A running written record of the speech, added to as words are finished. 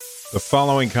The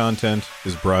following content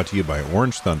is brought to you by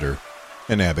Orange Thunder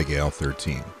and Abigail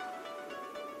 13.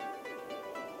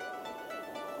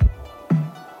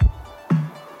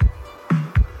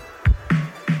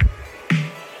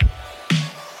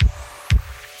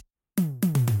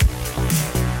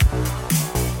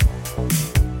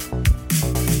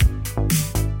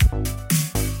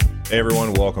 Hey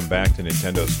everyone, welcome back to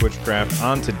Nintendo Switchcraft.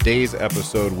 On today's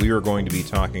episode, we are going to be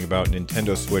talking about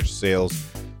Nintendo Switch sales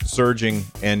surging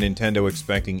and Nintendo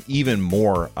expecting even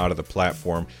more out of the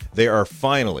platform. They are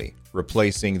finally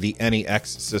replacing the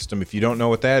NEX system. If you don't know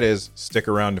what that is, stick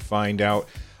around to find out.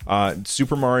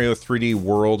 Super Mario 3D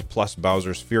World plus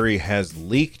Bowser's Fury has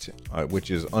leaked, which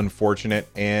is unfortunate,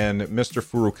 and Mr.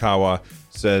 Furukawa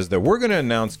says that we're going to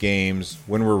announce games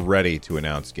when we're ready to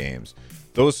announce games.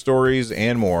 Those stories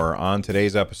and more on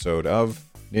today's episode of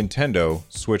Nintendo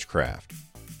Switchcraft.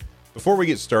 Before we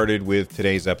get started with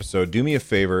today's episode, do me a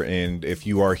favor, and if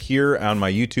you are here on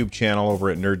my YouTube channel over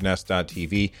at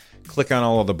nerdnest.tv, click on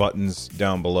all of the buttons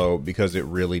down below because it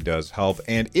really does help.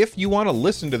 And if you want to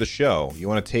listen to the show, you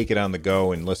want to take it on the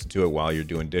go and listen to it while you're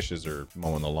doing dishes or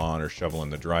mowing the lawn or shoveling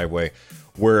the driveway,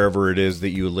 wherever it is that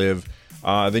you live,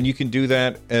 then you can do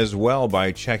that as well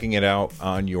by checking it out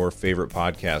on your favorite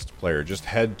podcast player. Just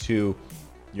head to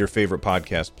your favorite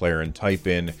podcast player and type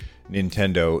in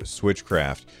Nintendo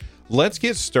Switchcraft. Let's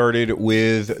get started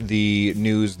with the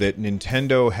news that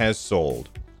Nintendo has sold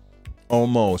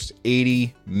almost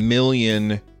 80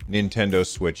 million Nintendo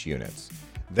Switch units.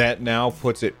 That now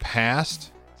puts it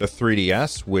past the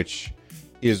 3DS, which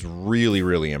is really,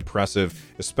 really impressive,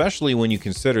 especially when you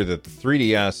consider that the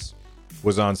 3DS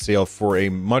was on sale for a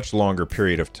much longer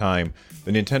period of time.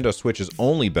 The Nintendo Switch has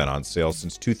only been on sale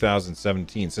since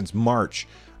 2017, since March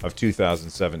of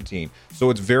 2017. So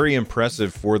it's very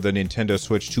impressive for the Nintendo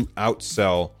Switch to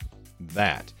outsell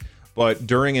that. But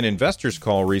during an investor's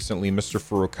call recently, Mr.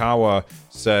 Furukawa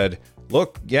said,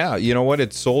 look, yeah, you know what?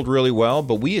 It sold really well,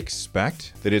 but we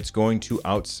expect that it's going to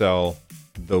outsell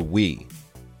the Wii.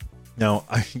 Now,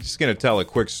 I'm just going to tell a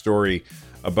quick story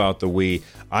about the Wii.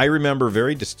 I remember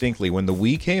very distinctly when the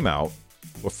Wii came out.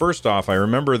 Well, first off, I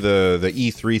remember the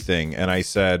E3 thing, and I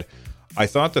said, I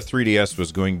thought the 3DS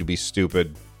was going to be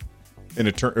stupid.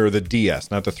 Or the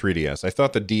DS, not the 3DS. I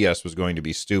thought the DS was going to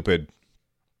be stupid,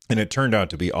 and it turned out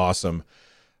to be awesome.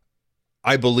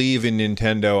 I believe in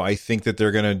Nintendo. I think that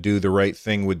they're going to do the right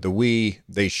thing with the Wii.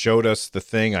 They showed us the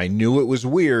thing. I knew it was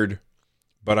weird,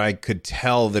 but I could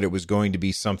tell that it was going to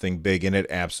be something big, and it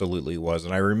absolutely was.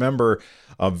 And I remember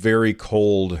a very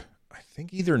cold, I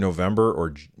think either November,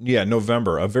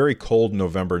 a very cold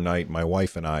November night, my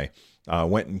wife and I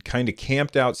went and kind of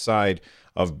camped outside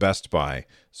of Best Buy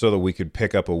so that we could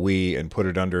pick up a Wii and put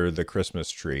it under the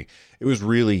Christmas tree. It was a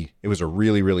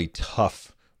really, really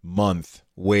tough month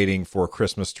waiting for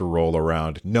Christmas to roll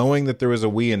around, knowing that there was a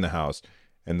Wii in the house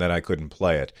and that I couldn't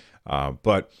play it.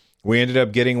 But we ended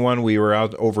up getting one. We were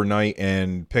out overnight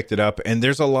and picked it up. And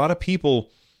there's a lot of people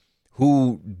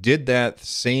who did that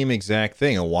same exact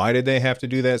thing. And why did they have to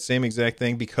do that same exact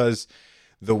thing? Because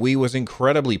the Wii was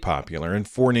incredibly popular. And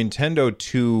for Nintendo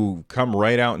to come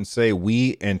right out and say,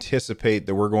 we anticipate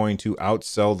that we're going to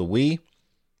outsell the Wii,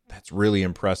 that's really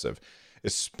impressive.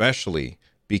 Especially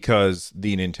because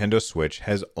the Nintendo Switch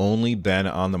has only been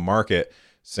on the market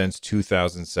since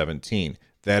 2017.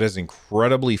 That is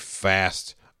incredibly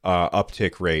fast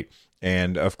uptick rate.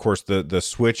 And of course, the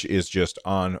Switch is just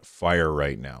on fire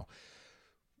right now.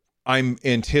 I'm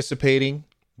anticipating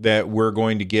that we're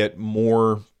going to get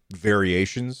more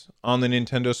variations on the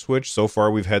Nintendo Switch. So far,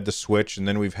 we've had the Switch, and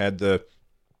then we've had the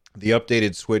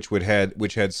updated Switch, which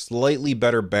had slightly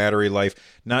better battery life,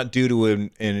 not due to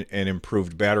an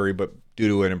improved battery, but due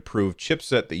to an improved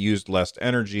chipset that used less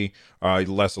energy,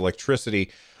 less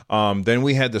electricity. Then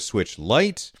we had the Switch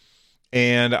Lite.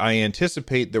 And I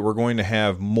anticipate that we're going to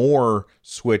have more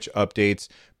Switch updates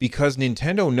because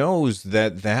Nintendo knows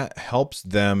that helps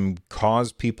them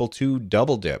cause people to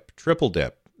double dip, triple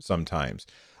dip sometimes.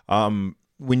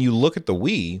 When you look at the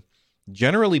Wii,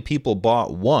 generally people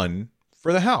bought one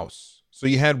for the house. So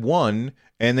you had one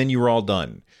and then you were all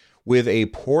done. With a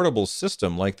portable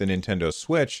system like the Nintendo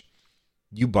Switch,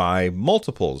 you buy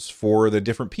multiples for the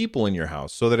different people in your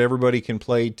house so that everybody can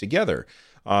play together.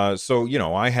 So,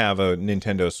 I have a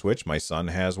Nintendo Switch. My son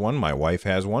has one. My wife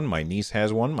has one. My niece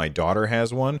has one. My daughter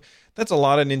has one. That's a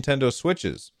lot of Nintendo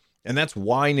Switches. And that's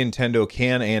why Nintendo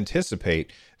can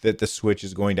anticipate that the Switch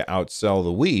is going to outsell the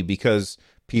Wii, because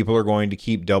people are going to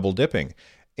keep double dipping.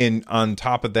 And on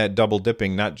top of that double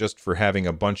dipping, not just for having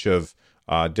a bunch of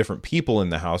different people in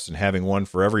the house and having one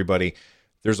for everybody,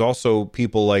 there's also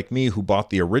people like me who bought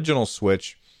the original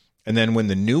Switch And then when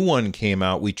the new one came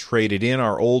out, we traded in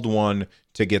our old one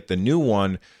to get the new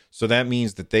one. So that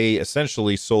means that they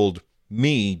essentially sold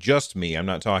me, just me. I'm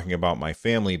not talking about my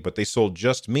family, but they sold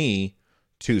just me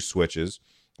 2 Switches.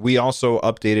 We also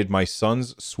updated my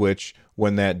son's Switch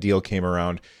when that deal came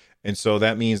around. And so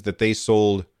that means that they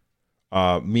sold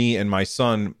me and my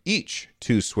son each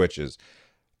 2 Switches.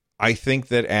 I think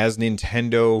that as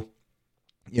Nintendo,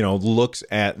 looks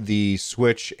at the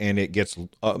Switch and it gets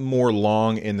more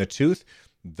long in the tooth,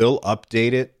 they'll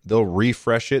update it, they'll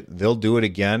refresh it, they'll do it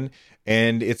again,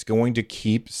 and it's going to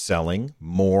keep selling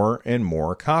more and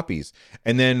more copies.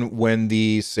 And then when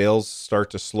the sales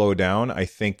start to slow down, I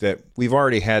think that we've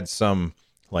already had some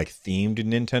like themed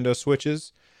Nintendo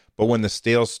Switches, but when the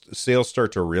sales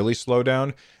start to really slow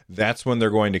down, that's when they're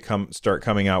going to start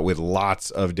coming out with lots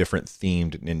of different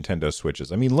themed Nintendo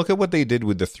Switches. I mean, look at what they did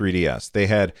with the 3DS. They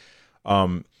had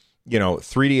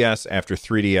 3DS after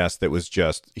 3DS that was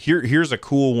just, here's a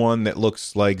cool one that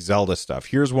looks like Zelda stuff.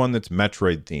 Here's one that's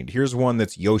Metroid themed. Here's one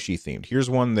that's Yoshi themed. Here's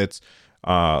one that's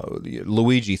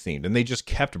Luigi themed. And they just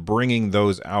kept bringing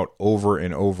those out over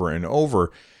and over and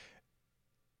over.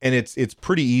 And it's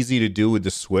pretty easy to do with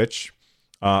the Switch.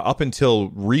 Up until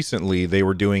recently, they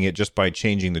were doing it just by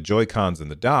changing the Joy-Cons in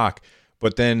the dock.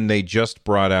 But then they just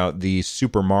brought out the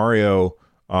Super Mario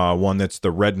one that's the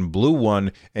red and blue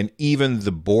one, and even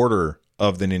the border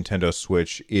of the Nintendo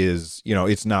Switch is,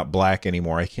 it's not black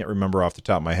anymore. I can't remember off the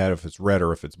top of my head if it's red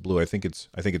or if it's blue. I think it's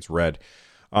red.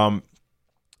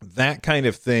 That kind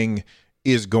of thing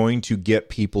is going to get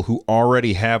people who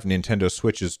already have Nintendo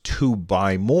Switches to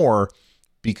buy more,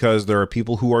 because there are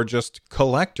people who are just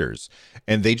collectors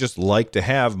and they just like to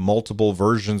have multiple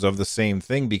versions of the same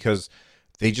thing because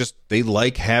they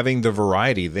like having the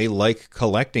variety. They like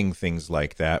collecting things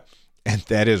like that. And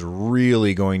that is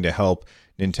really going to help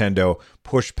Nintendo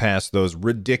push past those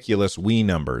ridiculous Wii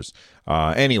numbers.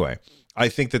 Anyway, I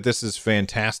think that this is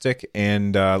fantastic.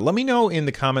 And let me know in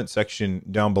the comment section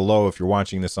down below, if you're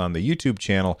watching this on the YouTube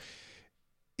channel,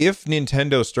 if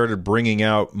Nintendo started bringing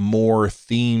out more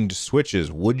themed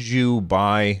Switches, would you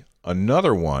buy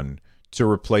another one to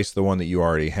replace the one that you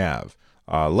already have?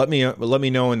 Let me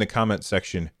know in the comment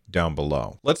section down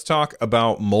below. Let's talk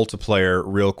about multiplayer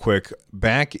real quick.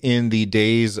 Back in the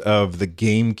days of the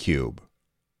GameCube.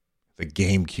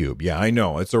 Yeah, I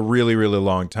know. It's a really, really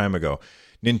long time ago.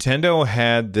 Nintendo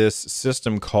had this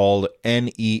system called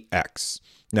NEX.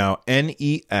 Now,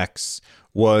 NEX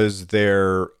was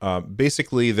their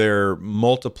basically their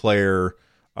multiplayer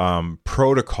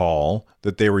protocol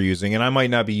that they were using. And I might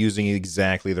not be using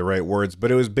exactly the right words, but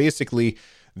it was basically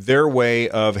their way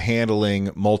of handling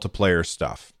multiplayer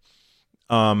stuff.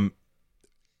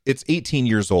 It's 18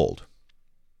 years old.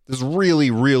 This is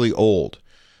really, really old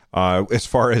as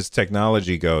far as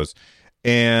technology goes.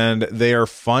 And they are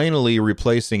finally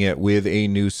replacing it with a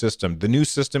new system. The new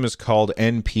system is called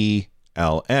NPLN.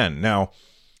 Now,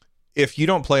 if you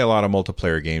don't play a lot of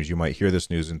multiplayer games, you might hear this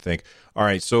news and think, all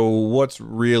right, so what's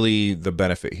really the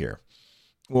benefit here?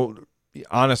 Well,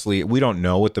 honestly, we don't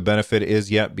know what the benefit is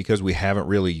yet because we haven't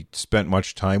really spent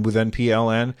much time with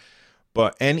NPLN.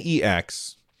 But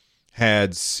NEX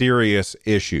had serious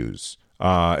issues,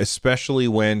 especially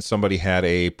when somebody had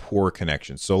a poor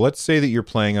connection. So let's say that you're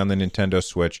playing on the Nintendo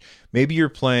Switch. Maybe you're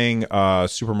playing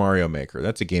Super Mario Maker.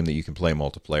 That's a game that you can play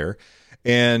multiplayer.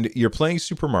 And you're playing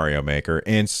Super Mario Maker,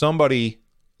 and somebody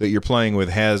that you're playing with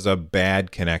has a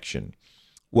bad connection.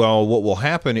 Well, what will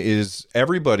happen is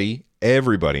everybody,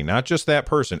 not just that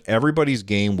person, everybody's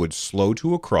game would slow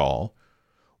to a crawl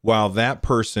while that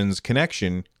person's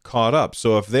connection caught up.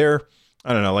 So if they're,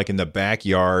 I don't know, like in the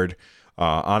backyard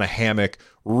on a hammock,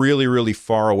 really, really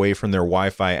far away from their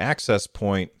Wi-Fi access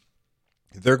point,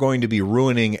 they're going to be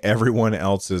ruining everyone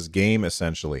else's game,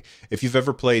 essentially. If you've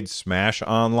ever played Smash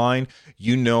Online,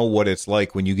 you know what it's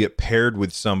like when you get paired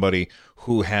with somebody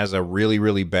who has a really,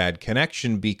 really bad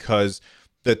connection, because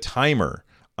the timer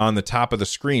on the top of the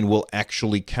screen will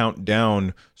actually count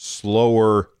down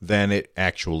slower than it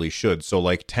actually should. So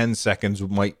like 10 seconds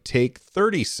might take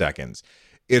 30 seconds.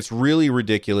 It's really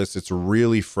ridiculous. It's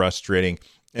really frustrating.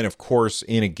 And of course,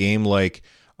 in a game like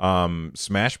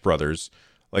Smash Brothers,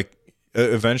 like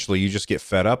eventually you just get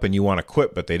fed up and you want to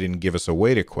quit, but they didn't give us a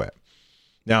way to quit.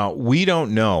 Now, we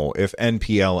don't know if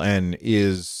NPLN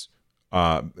is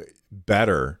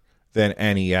better than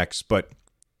NEX, but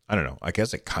I don't know. I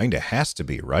guess it kind of has to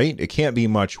be, right? It can't be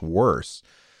much worse.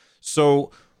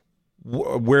 So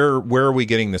where are we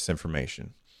getting this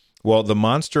information? Well, the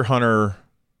Monster Hunter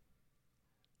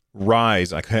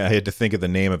Rise, I had to think of the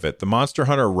name of it. The Monster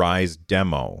Hunter Rise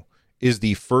demo is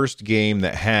the first game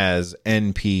that has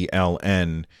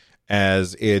NPLN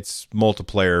as its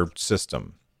multiplayer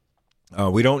system.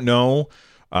 We don't know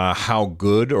how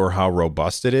good or how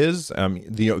robust it is.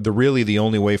 The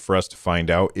only way for us to find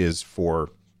out is for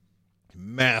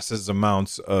massive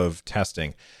amounts of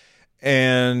testing.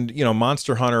 And,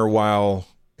 Monster Hunter, while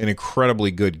an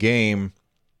incredibly good game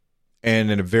and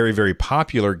a very, very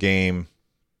popular game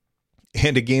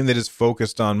and a game that is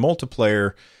focused on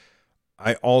multiplayer,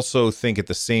 I also think at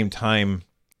the same time,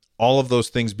 all of those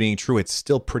things being true, it's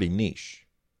still pretty niche.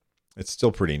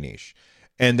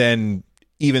 And then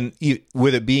even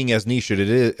with it being as niche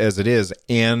as it is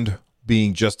and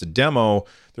being just a demo,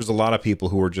 there's a lot of people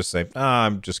who are just saying,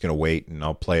 I'm just going to wait and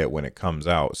I'll play it when it comes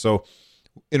out. So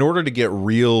in order to get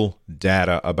real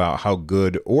data about how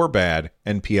good or bad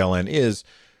NPLN is,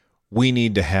 we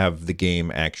need to have the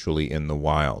game actually in the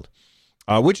wild,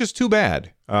 which is too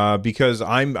bad because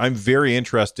I'm very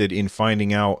interested in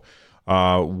finding out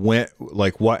what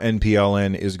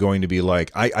NPLN is going to be like.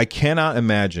 I cannot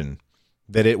imagine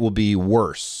that it will be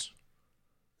worse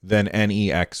than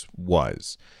NEX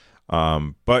was.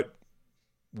 But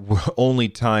only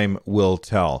time will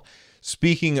tell.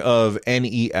 Speaking of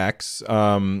NEX,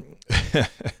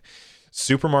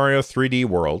 Super Mario 3D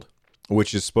World,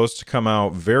 which is supposed to come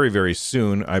out very, very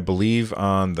soon, I believe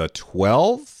on the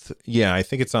 12th. Yeah, I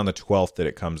think it's on the 12th that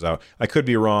it comes out. I could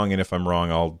be wrong, and if I'm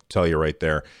wrong, I'll tell you right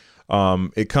there.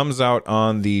 It comes out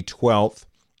on the 12th.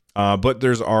 But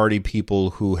there's already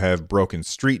people who have broken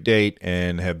street date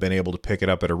and have been able to pick it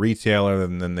up at a retailer,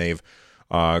 and then they've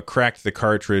cracked the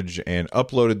cartridge and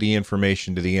uploaded the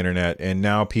information to the internet, and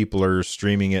now people are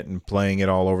streaming it and playing it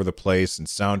all over the place, and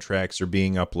soundtracks are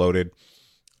being uploaded.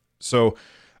 So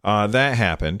that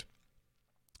happened.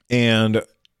 And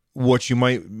what you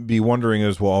might be wondering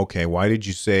is, well, okay, why did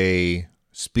you say,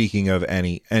 speaking of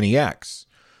NEX?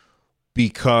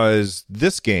 Because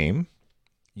this game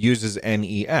uses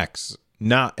NEX,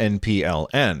 not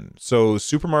NPLN. So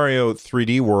Super Mario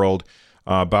 3D World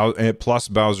plus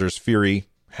Bowser's Fury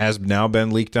has now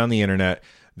been leaked on the internet.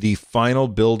 The final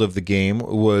build of the game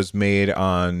was made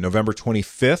on November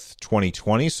 25th,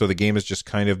 2020. So the game has just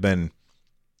kind of been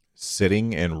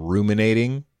sitting and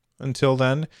ruminating until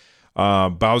then.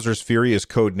 Bowser's Fury is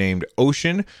codenamed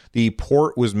Ocean. The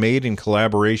port was made in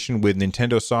collaboration with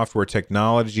Nintendo Software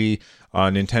Technology,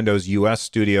 Nintendo's US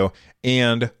studio,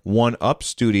 and One Up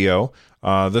Studio.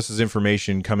 This is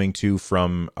information coming to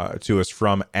us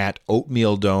from at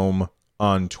Oatmeal Dome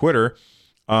on Twitter,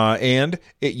 and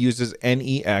it uses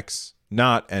NEX,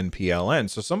 not NPLN.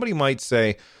 So somebody might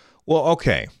say, well,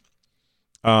 okay,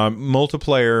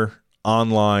 multiplayer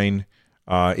online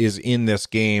is in this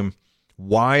game.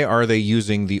 Why are they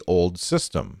using the old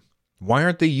system? Why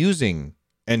aren't they using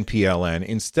NPLN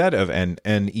instead of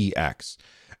NEX?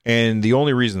 And the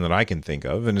only reason that I can think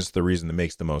of, and it's the reason that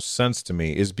makes the most sense to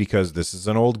me, is because this is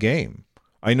an old game.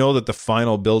 I know that the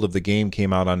final build of the game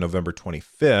came out on November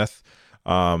 25th,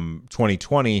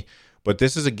 2020, but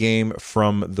this is a game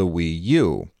from the Wii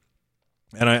U.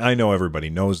 And I know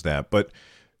everybody knows that, but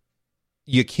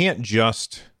you can't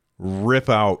just rip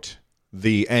out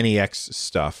the NEX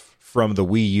stuff from the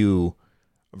Wii U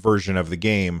version of the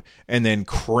game and then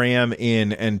cram in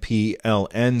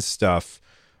NPLN stuff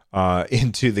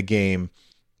into the game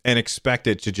and expect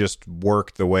it to just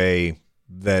work the way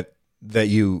that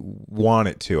you want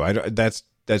it to. That's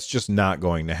just not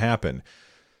going to happen.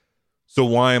 So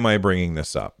why am I bringing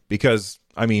this up? Because,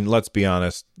 I mean, let's be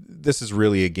honest, this is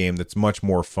really a game that's much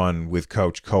more fun with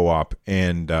couch co-op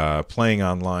and playing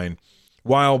online.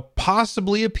 While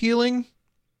possibly appealing,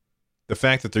 the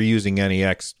fact that they're using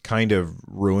NEX kind of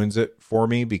ruins it for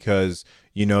me, because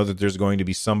you know that there's going to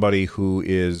be somebody who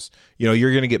is, you're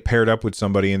going to get paired up with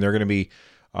somebody and they're going to be,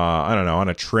 I don't know, on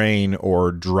a train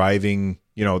or driving,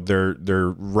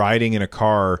 they're riding in a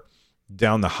car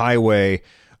down the highway,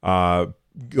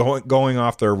 going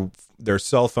off their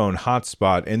cell phone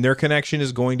hotspot, and their connection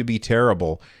is going to be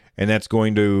terrible. And that's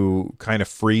going to kind of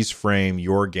freeze frame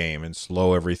your game and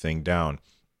slow everything down.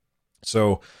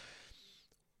 So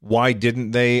why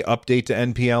didn't they update to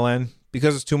NPLN?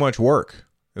 Because it's too much work.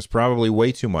 It's probably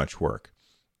way too much work.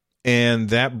 And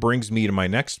that brings me to my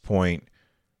next point.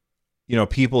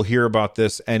 People hear about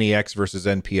this NEX versus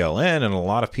NPLN, and a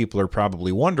lot of people are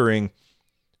probably wondering,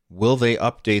 will they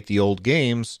update the old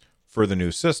games for the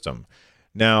new system?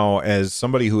 Now, as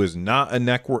somebody who is not a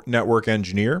network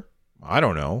engineer, I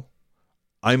don't know.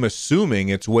 I'm assuming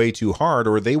it's way too hard,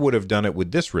 or they would have done it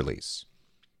with this release.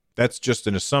 That's just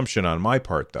an assumption on my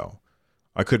part, though.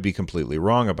 I could be completely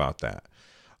wrong about that.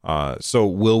 So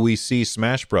will we see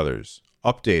Smash Brothers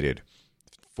updated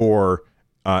for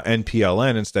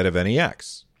NPLN instead of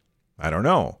NEX? I don't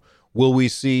know. Will we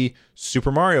see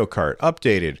Super Mario Kart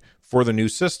updated for the new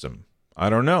system? I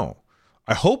don't know.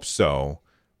 I hope so,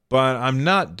 but I'm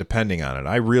not depending on it.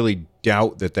 I really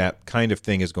doubt that that kind of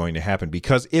thing is going to happen,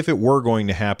 because if it were going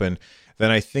to happen,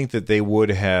 then I think that they would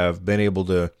have been able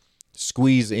to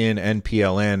squeeze in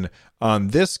NPLN on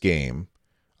this game,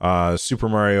 Super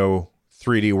Mario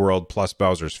 3D World plus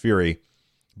Bowser's Fury,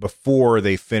 before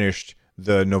they finished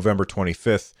the November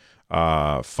 25th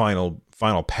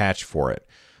final patch for it.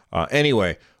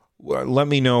 Anyway, let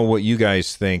me know what you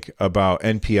guys think about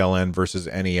NPLN versus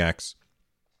NEX.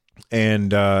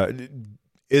 And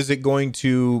is it going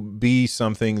to be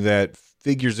something that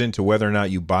figures into whether or not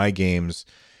you buy games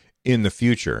in the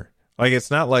future? Like,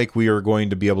 it's not like we are going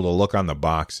to be able to look on the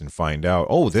box and find out,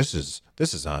 oh, this is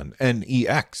on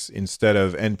NEX instead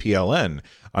of NPLN.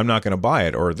 I'm not going to buy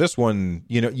it. Or this one,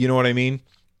 you know what I mean?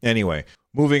 Anyway,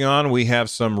 moving on, we have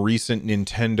some recent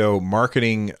Nintendo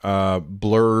marketing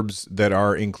blurbs that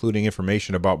are including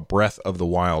information about Breath of the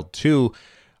Wild 2.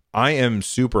 I am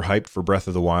super hyped for Breath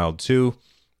of the Wild 2.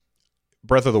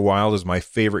 Breath of the Wild is my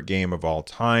favorite game of all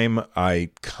time.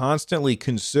 I constantly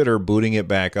consider booting it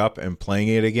back up and playing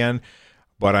it again,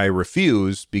 but I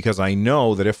refuse, because I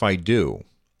know that if I do,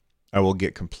 I will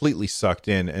get completely sucked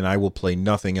in and I will play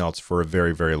nothing else for a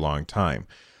very, very long time.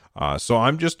 So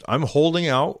I'm holding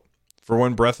out for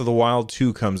when Breath of the Wild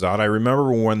 2 comes out. I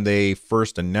remember when they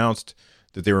first announced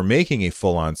that they were making a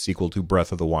full-on sequel to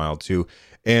Breath of the Wild 2,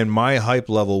 and my hype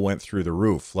level went through the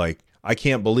roof. Like, I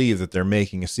can't believe that they're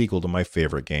making a sequel to my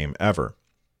favorite game ever.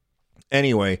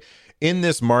 Anyway, in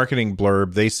this marketing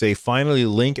blurb, they say, finally,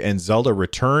 Link and Zelda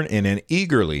return in an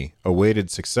eagerly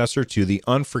awaited successor to the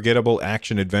unforgettable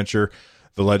action-adventure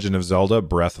The Legend of Zelda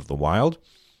Breath of the Wild,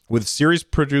 with series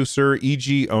producer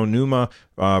Eiji Onuma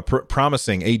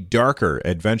promising a darker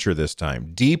adventure this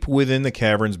time. Deep within the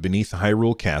caverns beneath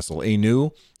Hyrule Castle, a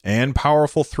new and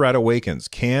powerful threat awakens.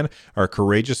 Can our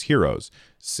courageous heroes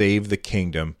save the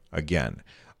kingdom again?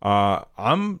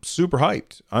 I'm super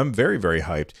hyped. I'm very, very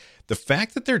hyped. The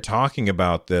fact that they're talking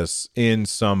about this in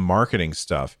some marketing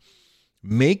stuff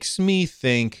makes me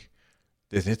think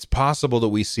that it's possible that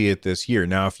we see it this year.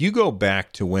 Now, if you go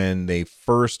back to when they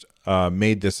first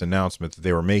made this announcement that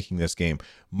they were making this game,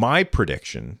 my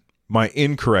prediction, my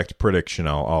incorrect prediction,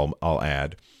 I'll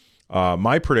add,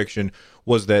 my prediction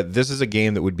was that this is a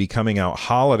game that would be coming out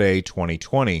holiday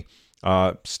 2020.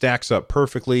 Stacks up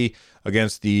perfectly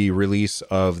against the release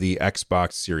of the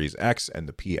Xbox Series X and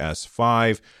the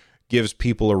PS5. Gives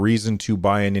people a reason to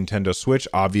buy a Nintendo Switch.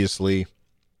 Obviously,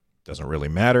 doesn't really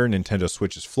matter. Nintendo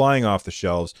Switch is flying off the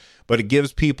shelves, but it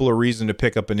gives people a reason to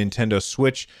pick up a Nintendo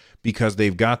Switch because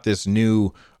they've got this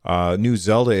new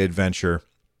Zelda adventure.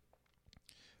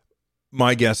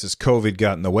 My guess is COVID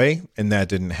got in the way, and that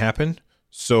didn't happen.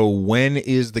 So when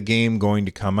is the game going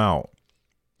to come out?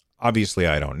 Obviously,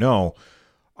 I don't know.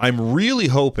 I'm really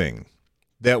hoping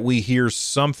that we hear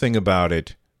something about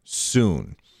it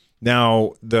soon.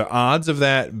 Now, the odds of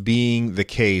that being the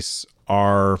case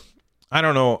are, I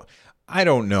don't know. I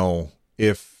don't know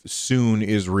if soon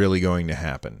is really going to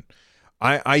happen.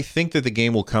 I think that the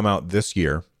game will come out this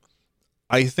year.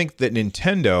 I think that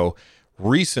Nintendo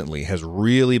recently has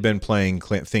really been playing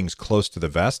things close to the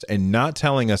vest and not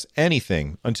telling us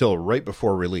anything until right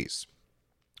before release,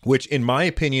 which in my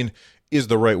opinion is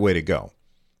the right way to go.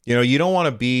 You know, you don't want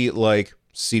to be like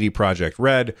CD Projekt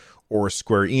Red or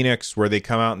Square Enix, where they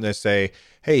come out and they say,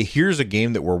 hey, here's a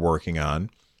game that we're working on,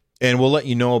 and we'll let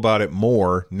you know about it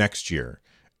more next year.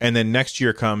 And then next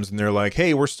year comes and they're like,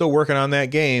 hey, we're still working on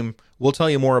that game. We'll tell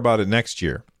you more about it next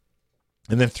year.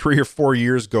 And then 3 or 4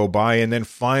 years go by, and then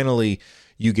finally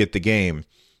you get the game.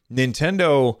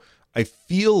 Nintendo, I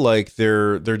feel like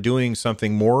they're doing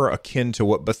something more akin to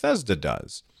what Bethesda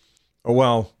does.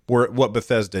 Well, what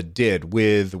Bethesda did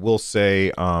with, we'll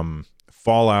say,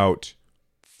 Fallout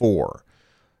 4.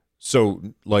 So,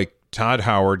 like, Todd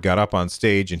Howard got up on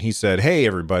stage and he said, hey,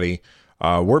 everybody,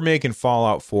 we're making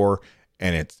Fallout 4,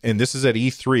 and this is at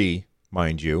E3,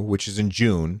 mind you, which is in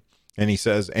June. And he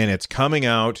says, and it's coming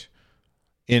out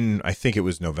in, I think it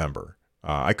was November.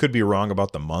 I could be wrong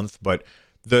about the month, but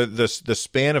the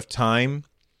span of time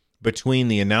between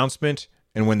the announcement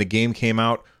and when the game came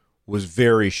out was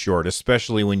very short,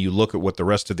 especially when you look at what the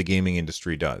rest of the gaming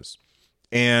industry does.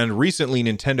 And recently,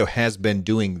 Nintendo has been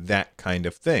doing that kind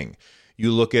of thing.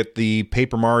 You look at the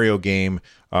Paper Mario game,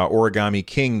 Origami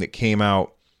King, that came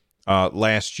out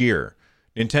last year.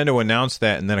 Nintendo announced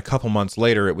that, and then a couple months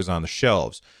later, it was on the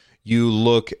shelves. You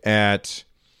look at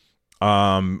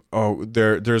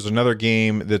there's another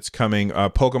game that's coming,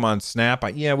 Pokemon Snap.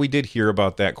 We did hear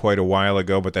about that quite a while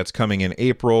ago, but that's coming in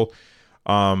April.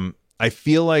 I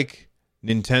feel like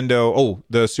Nintendo,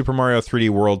 the Super Mario 3D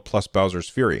World plus Bowser's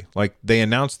Fury. Like, they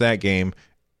announced that game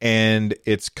and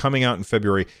it's coming out in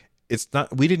February.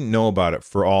 We didn't know about it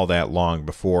for all that long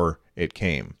before it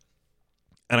came.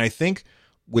 And I think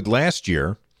with last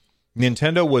year,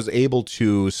 Nintendo was able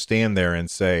to stand there and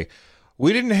say,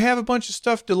 we didn't have a bunch of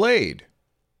stuff delayed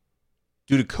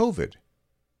due to COVID.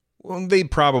 Well, they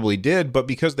probably did, but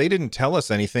because they didn't tell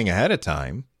us anything ahead of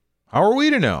time, how are we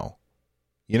to know?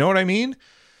 You know what I mean?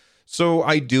 So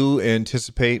I do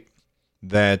anticipate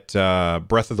that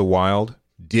Breath of the Wild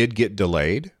did get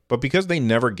delayed, but because they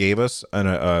never gave us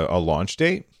a launch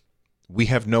date, we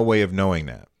have no way of knowing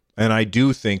that. And I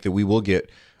do think that we will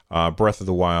get Breath of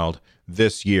the Wild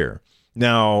this year.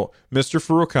 Now, Mr.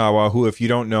 Furukawa, who, if you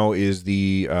don't know, is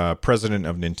the president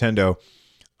of Nintendo,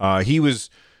 he was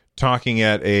talking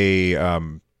at a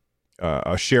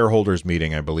shareholders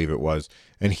meeting, I believe it was,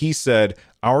 and he said,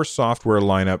 our software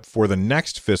lineup for the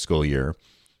next fiscal year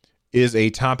is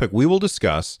a topic we will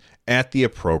discuss at the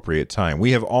appropriate time.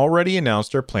 We have already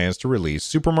announced our plans to release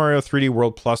Super Mario 3D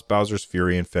World plus Bowser's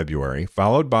Fury in February,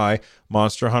 followed by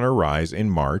Monster Hunter Rise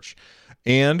in March,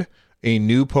 and a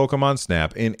new Pokemon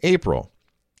Snap in April.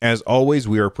 As always,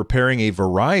 we are preparing a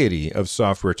variety of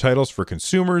software titles for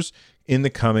consumers in the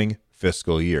coming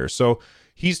fiscal year. So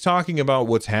he's talking about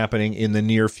what's happening in the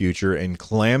near future and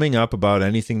clamming up about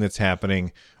anything that's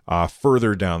happening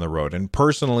further down the road. And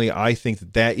personally, I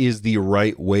think that is the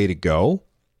right way to go,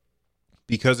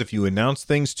 because if you announce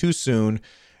things too soon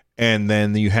and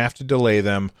then you have to delay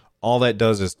them, all that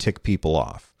does is tick people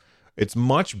off. It's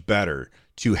much better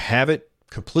to have it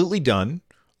completely done,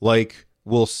 like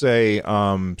we'll say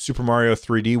Super Mario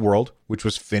 3D World, which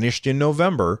was finished in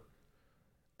November,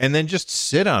 and then just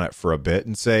sit on it for a bit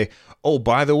and say, oh,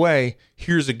 by the way,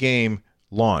 here's a game,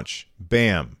 launch,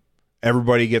 bam.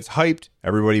 Everybody gets hyped.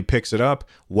 Everybody picks it up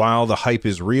while the hype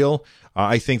is real.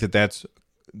 I think that's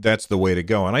the way to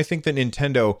go. And I think that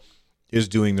Nintendo is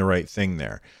doing the right thing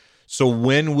there. So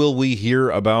when will we hear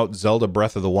about Zelda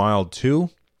Breath of the Wild 2?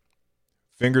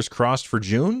 Fingers crossed for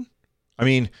June? I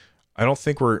mean, I don't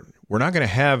think we're not going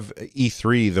to have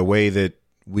E3 the way that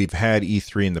we've had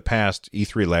E3 in the past.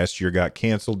 E3 last year got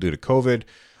canceled due to COVID.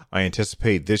 I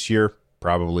anticipate this year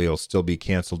probably it'll still be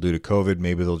canceled due to COVID.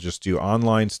 Maybe they'll just do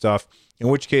online stuff, in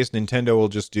which case Nintendo will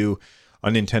just do a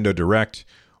Nintendo Direct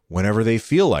whenever they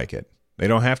feel like it. They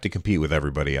don't have to compete with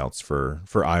everybody else for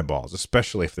eyeballs,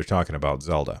 especially if they're talking about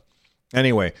Zelda.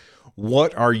 Anyway,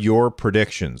 what are your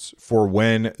predictions for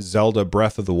when Zelda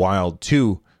Breath of the Wild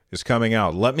 2 is coming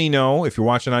out? Let me know if you're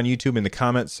watching on YouTube in the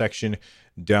comment section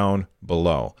down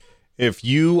below. If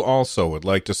you also would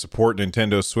like to support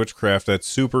Nintendo Switchcraft, that's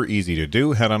super easy to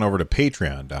do. Head on over to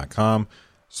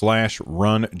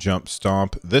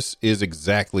patreon.com/runjumpstomp. This is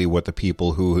exactly what the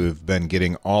people who have been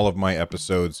getting all of my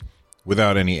episodes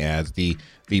without any ads, the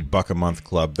Buck a Month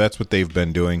Club, that's what they've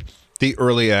been doing. The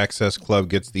Early Access Club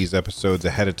gets these episodes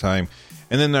ahead of time.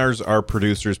 And then there's our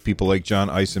producers, people like John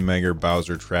Eisenmenger,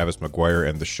 Bowser, Travis McGuire,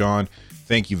 and the Sean.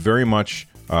 Thank you very much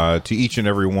to each and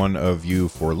every one of you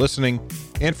for listening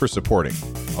and for supporting.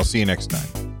 I'll see you next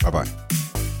time. Bye-bye.